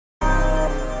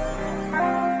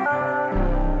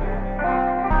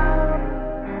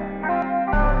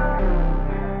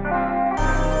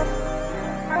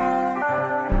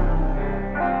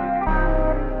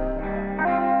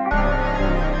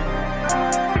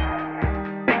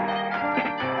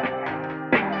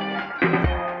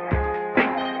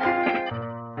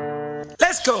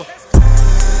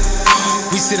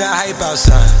see the hype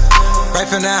outside, right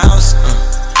from the house.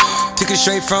 Took it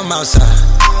straight from outside,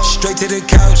 straight to the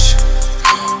couch.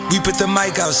 We put the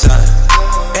mic outside,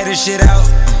 edit shit out.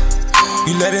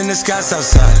 You letting the SCOTTS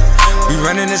outside, we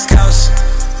running the SCOTTS.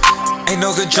 Ain't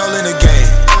no control in the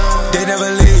game, they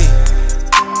never leave.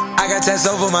 I got tats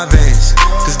over my veins,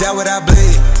 cause that what I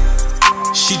bleed.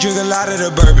 She drink a lot of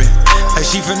the bourbon, like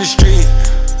she from the street.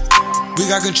 We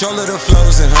got control of the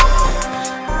flows in her.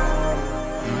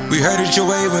 We heard that your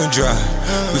wave went dry,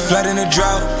 we flooding the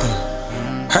drought.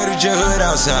 Heard that your hood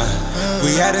outside,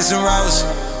 we added some routes.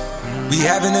 We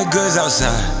having the goods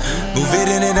outside, move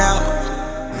it in and out.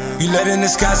 You letting the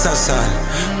SCOTTS outside,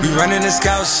 we running the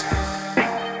SCOTTS.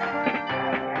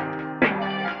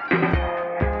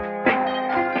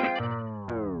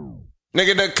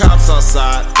 Nigga, the cops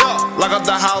outside, lock up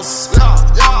the house.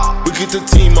 We keep the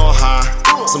team on high,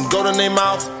 some gold in their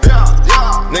mouth.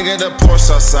 Nigga, the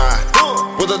Porsche outside,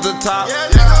 with at the top.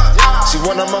 She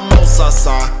one of my most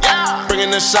outside,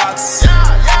 bringing the shots.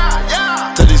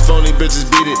 Tell these phony bitches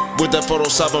beat it with that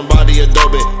Photoshop and body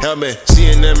Adobe helmet. She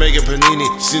in there making panini.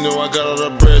 She know I got all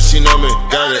the bread, she know me.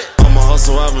 Got it. I'm a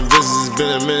hustle, I've been busy. It's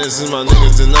been a minute since my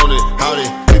niggas done known it. Howdy,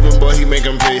 Cleveland boy, he make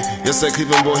 'em pay. Yes, that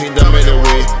Cleveland boy, he done made a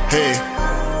way. Hey,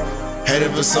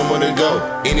 headed for somewhere to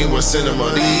go. Anywhere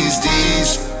cinema.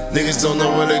 These niggas don't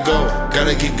know where to go.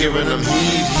 Gotta keep giving them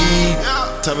heat.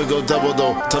 Time to go double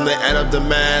though. Time to add up the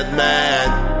mad.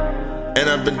 And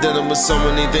I've been dealing with so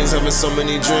many things, having so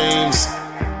many dreams.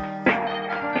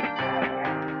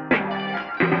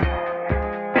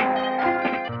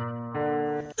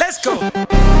 Let's go.